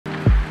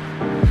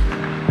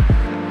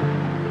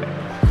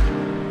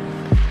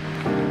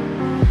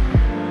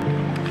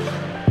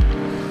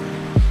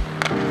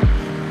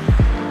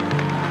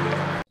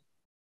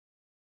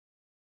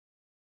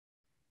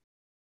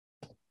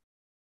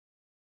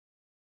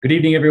Good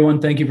evening,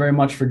 everyone. Thank you very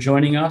much for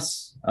joining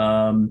us.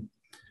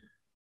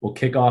 We'll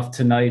kick off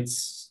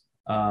tonight's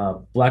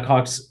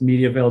Blackhawks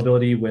media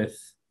availability with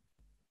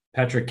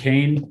Patrick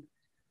Kane.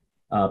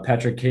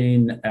 Patrick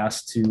Kane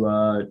asked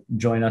to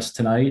join us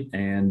tonight,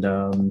 and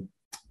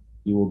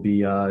he will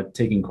be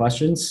taking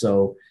questions.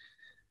 So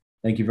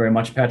thank you very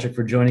much, Patrick,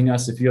 for joining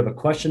us. If you have a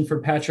question for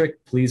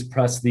Patrick, please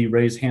press the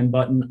raise hand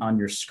button on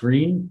your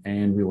screen,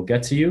 and we will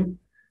get to you.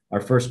 Our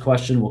first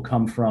question will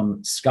come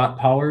from Scott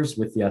Powers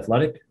with The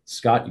Athletic.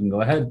 Scott, you can go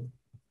ahead.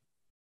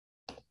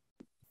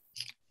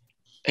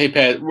 Hey,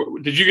 Pat,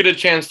 did you get a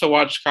chance to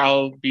watch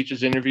Kyle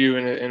Beach's interview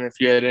and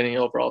if you had any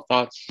overall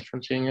thoughts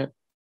from seeing it?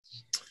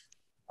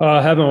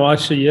 I haven't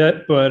watched it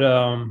yet, but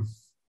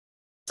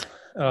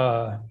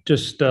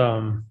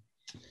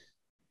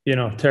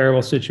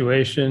terrible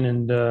situation,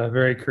 and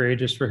very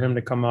courageous for him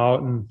to come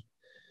out and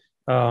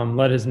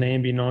let his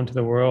name be known to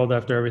the world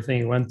after everything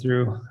he went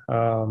through.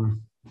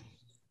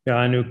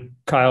 I knew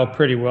Kyle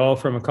pretty well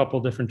from a couple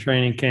different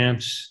training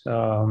camps,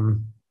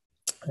 and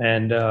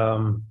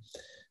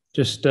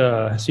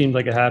seemed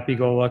like a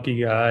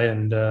happy-go-lucky guy,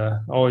 and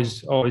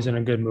always in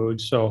a good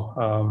mood.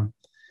 So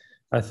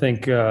I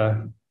think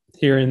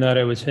hearing that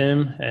it was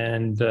him,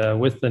 and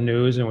with the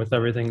news and with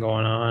everything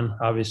going on,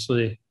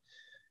 obviously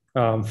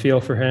feel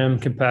for him,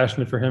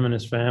 compassionate for him and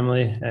his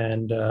family,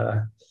 and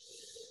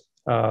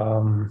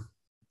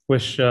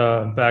wish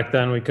back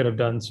then we could have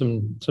done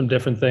some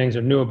different things,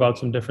 or knew about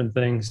some different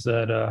things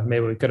that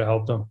maybe we could have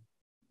helped him.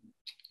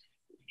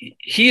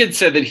 He had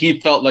said that he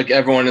felt like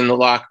everyone in the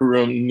locker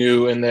room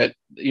knew, and that,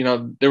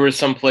 there were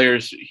some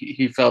players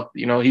he felt,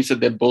 he said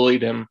they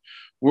bullied him.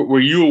 Were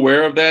you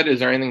aware of that?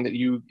 Is there anything that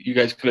you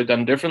guys could have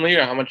done differently,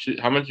 or how much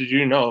did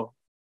you know?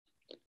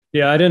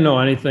 Yeah, I didn't know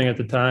anything at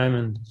the time.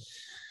 And,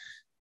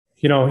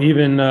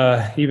 even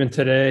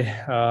today,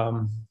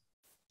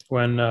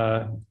 when,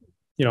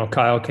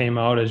 Kyle came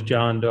out as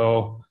John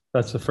Doe,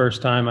 that's the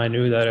first time I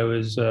knew that it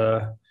was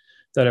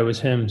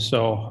him.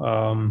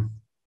 So,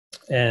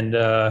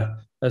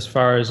 as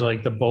far as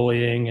like the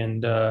bullying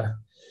and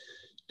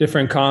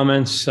different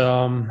comments,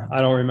 I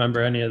don't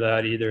remember any of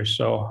that either.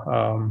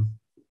 So,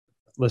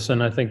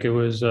 listen, I think it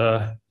was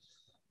a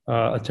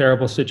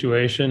terrible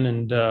situation,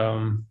 and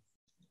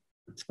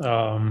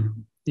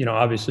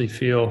obviously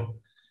feel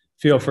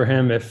for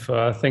him if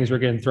things were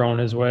getting thrown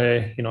his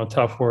way,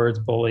 tough words,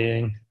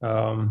 bullying,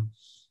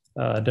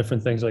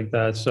 different things like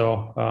that.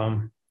 So,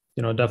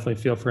 definitely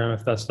feel for him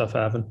if that stuff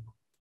happened.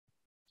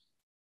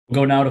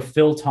 We'll go now to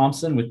Phil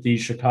Thompson with the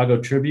Chicago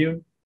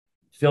Tribune.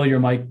 Phil, your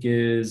mic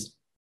is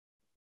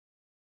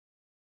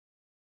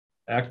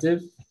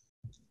active.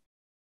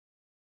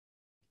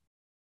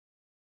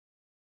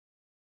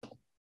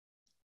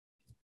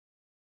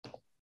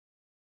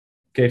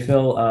 Okay,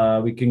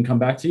 Phil, we can come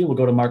back to you. We'll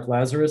go to Mark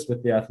Lazarus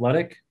with The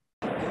Athletic.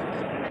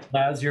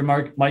 Laz, your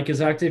mic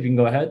is active. You can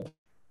go ahead.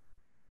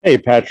 Hey,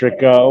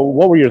 Patrick.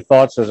 What were your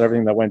thoughts as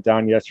everything that went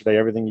down yesterday,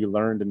 everything you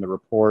learned in the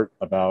report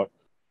about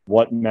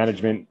what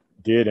management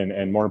did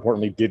and more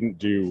importantly, didn't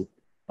do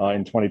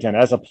in 2010?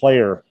 As a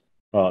player,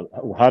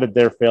 how did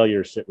their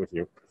failure sit with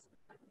you?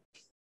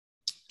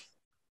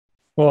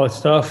 Well, it's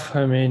tough.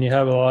 I mean, you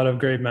have a lot of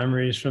great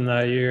memories from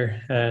that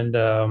year. And,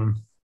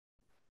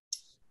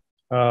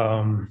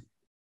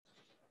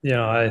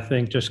 I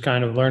think just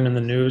kind of learning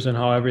the news and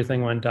how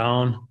everything went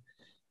down,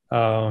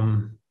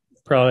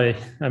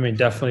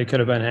 definitely could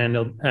have been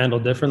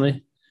handled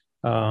differently.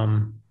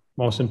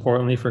 Most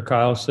importantly for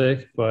Kyle's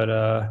sake,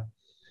 but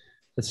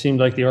it seemed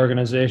like the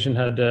organization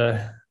had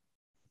to,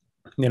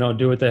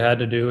 do what they had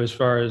to do as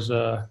far as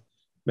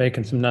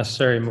making some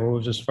necessary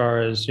moves, as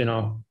far as,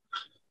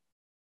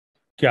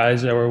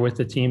 guys that were with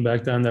the team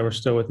back then that were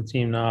still with the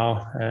team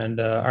now and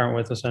aren't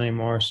with us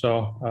anymore.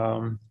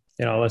 So,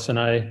 listen,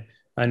 I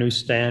knew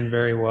Stan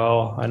very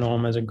well. I know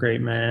him as a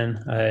great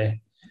man.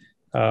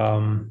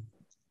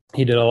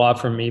 He did a lot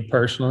for me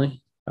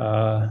personally,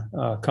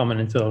 coming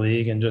into the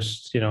league, and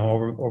just,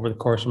 over the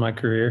course of my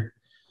career.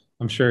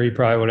 I'm sure he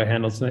probably would have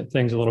handled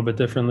things a little bit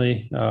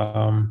differently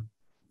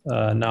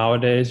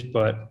nowadays,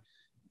 but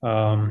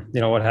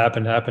what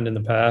happened in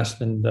the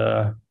past, and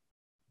I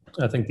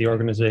think the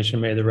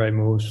organization made the right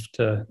moves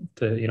to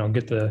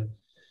get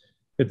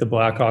the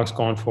Blackhawks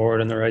going forward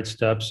in the right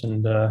steps,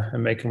 and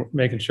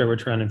making sure we're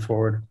trending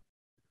forward.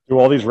 Do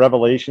all these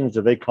revelations,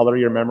 do they color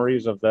your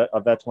memories of that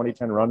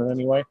 2010 run in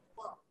any way?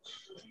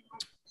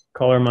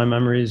 Color my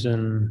memories,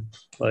 and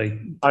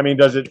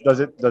does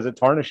it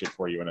tarnish it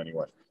for you in any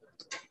way?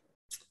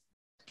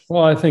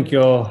 Well, I think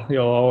you'll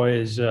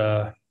always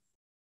have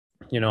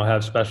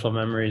special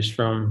memories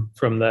from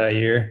that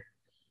year.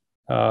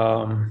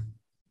 I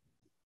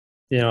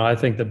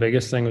think the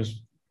biggest thing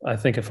was, I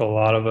think if a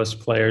lot of us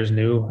players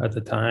knew at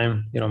the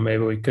time,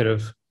 maybe we could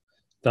have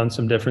done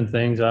some different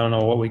things. I don't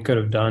know what we could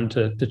have done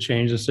to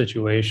change the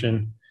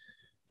situation.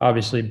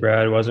 Obviously,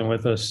 Brad wasn't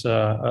with us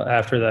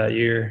after that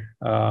year.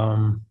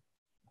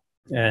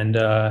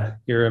 You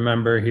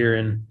remember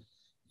hearing,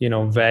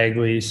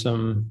 vaguely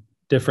some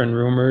different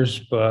rumors,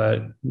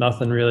 but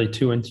nothing really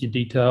too into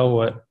detail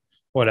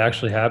what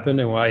actually happened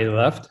and why he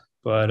left.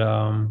 but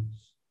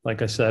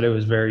like I said, it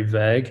was very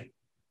vague.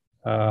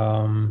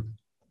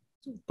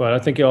 But I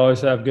think you'll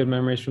always have good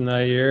memories from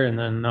that year. And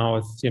then now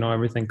with,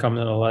 everything coming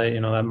to the light,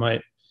 that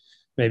might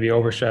maybe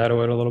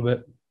overshadow it a little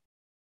bit.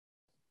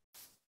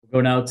 We'll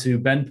go now to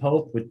Ben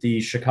Pope with the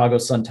Chicago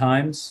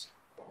Sun-Times.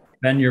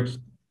 Ben, your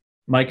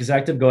mic is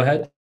active. Go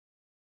ahead.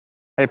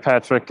 Hey,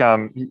 Patrick.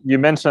 You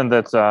mentioned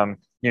that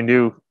you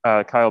knew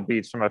Kyle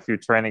Beach from a few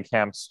training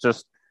camps.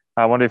 Just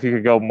I wonder if you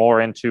could go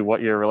more into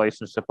what your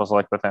relationship was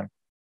like with him.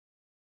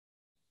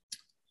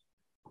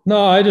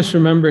 No, I just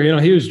remember,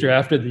 he was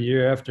drafted the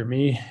year after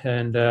me.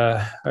 And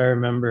I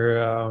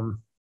remember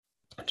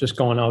just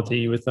going out to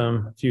eat with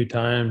him a few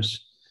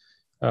times,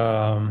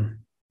 hanging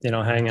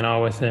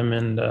out with him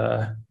and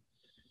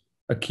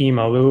Akeem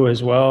Alou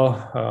as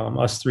well.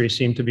 Us three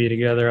seemed to be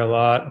together a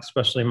lot,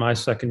 especially my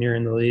second year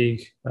in the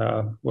league.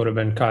 Would have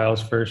been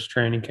Kyle's first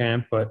training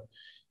camp. But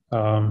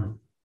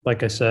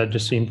like I said,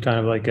 just seemed kind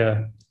of like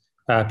a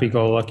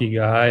happy-go-lucky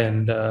guy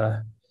and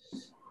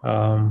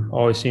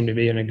always seemed to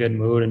be in a good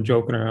mood and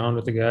joking around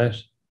with the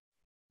guys.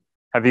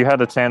 Have you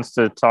had a chance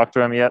to talk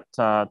to him yet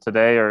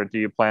today, or do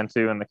you plan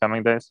to in the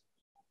coming days?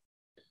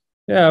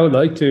 Yeah, I would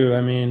like to.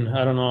 I mean,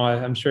 I don't know.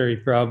 I'm sure he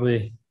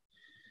probably,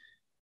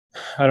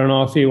 I don't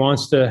know if he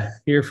wants to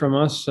hear from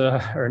us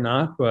or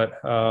not,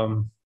 but I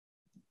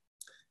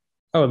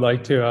would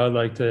like to. I would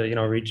like to,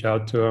 reach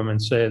out to him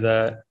and say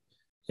that,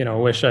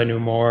 wish I knew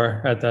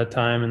more at that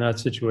time in that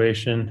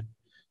situation.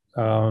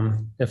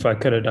 If I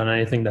could have done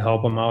anything to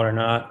help him out or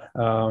not.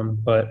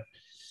 But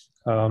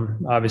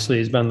obviously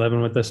he's been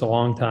living with this a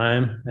long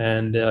time,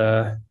 and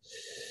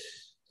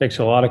takes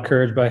a lot of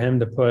courage by him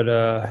to put,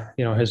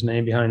 his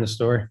name behind the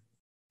story. All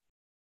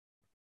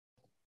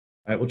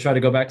right, we'll try to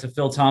go back to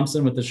Phil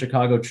Thompson with the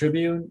Chicago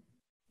Tribune.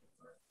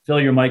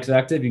 Phil, your mic's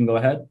active. You can go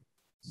ahead.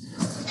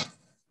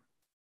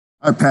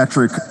 Hi,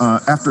 Patrick.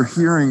 After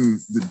hearing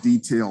the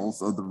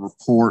details of the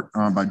report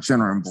by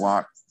Jenner and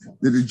Block,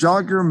 did it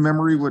jog your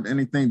memory with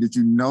anything? Did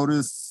you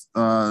notice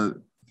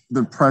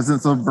the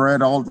presence of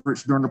Brad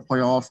Aldrich during the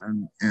playoffs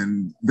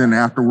and then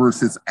afterwards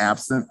his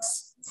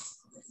absence?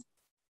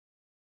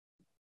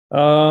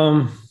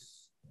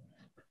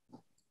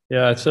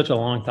 Yeah, it's such a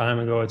long time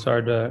ago. It's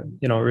hard to,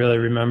 really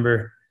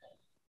remember.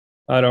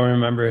 I don't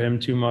remember him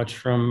too much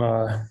from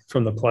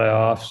the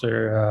playoffs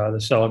or the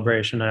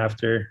celebration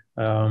after.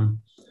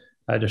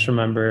 I just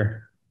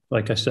remember,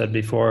 like I said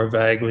before,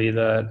 vaguely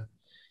that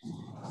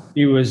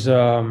he was,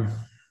 I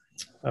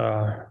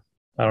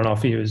don't know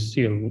if he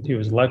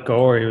was let go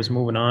or he was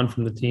moving on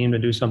from the team to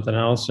do something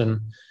else. And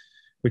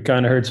we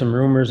kind of heard some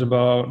rumors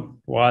about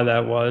why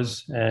that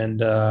was. And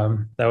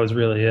that was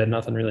really it.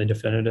 Nothing really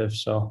definitive.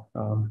 So,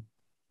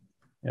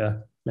 yeah,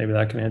 maybe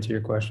that can answer your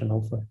question,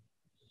 hopefully.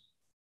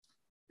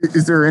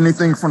 Is there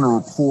anything from the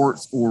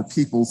reports or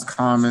people's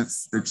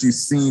comments that you've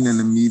seen in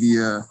the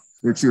media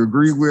that you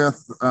agree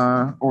with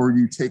or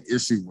you take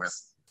issue with?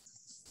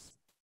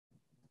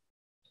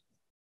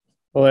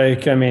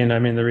 Like, I mean,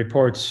 the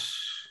reports,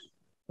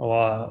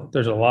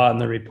 there's a lot in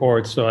the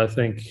reports. So I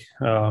think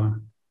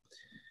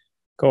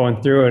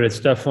going through it, it's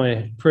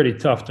definitely pretty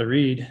tough to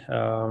read.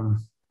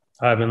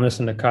 I haven't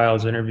listened to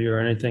Kyle's interview or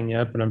anything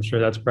yet, but I'm sure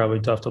that's probably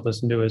tough to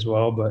listen to as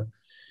well. But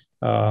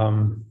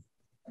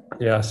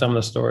yeah, some of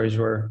the stories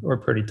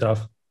were pretty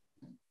tough.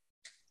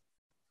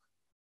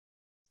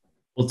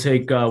 We'll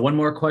take one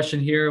more question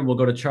here. We'll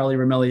go to Charlie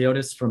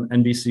Roumeliotis from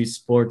NBC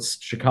Sports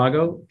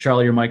Chicago.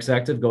 Charlie, your mic's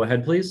active. Go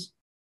ahead, please.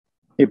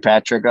 Hey,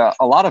 Patrick.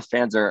 A lot of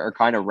fans are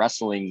kind of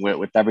wrestling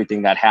with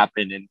everything that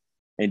happened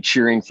and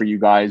cheering for you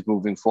guys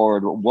moving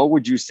forward. What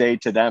would you say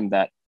to them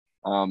that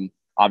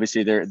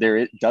obviously there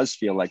it does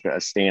feel like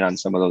a stain on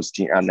some of those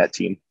on that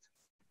team?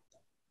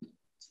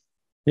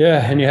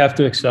 Yeah, and you have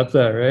to accept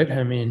that, right?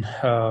 I mean,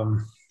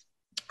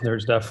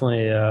 there's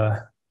definitely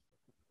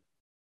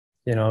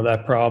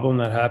that problem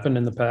that happened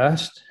in the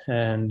past,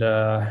 and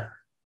I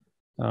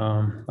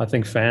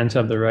think fans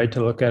have the right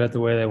to look at it the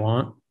way they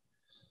want.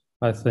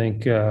 I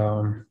think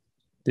the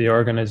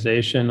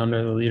organization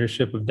under the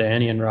leadership of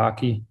Danny and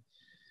Rocky,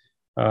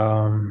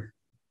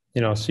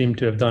 seem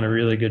to have done a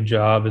really good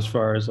job as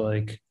far as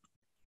like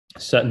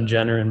setting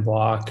Jenner and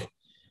Block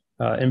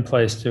in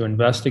place to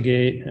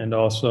investigate and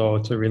also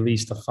to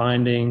release the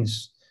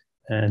findings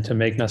and to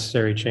make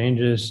necessary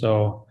changes.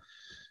 So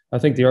I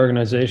think the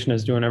organization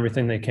is doing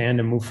everything they can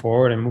to move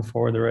forward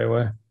the right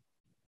way.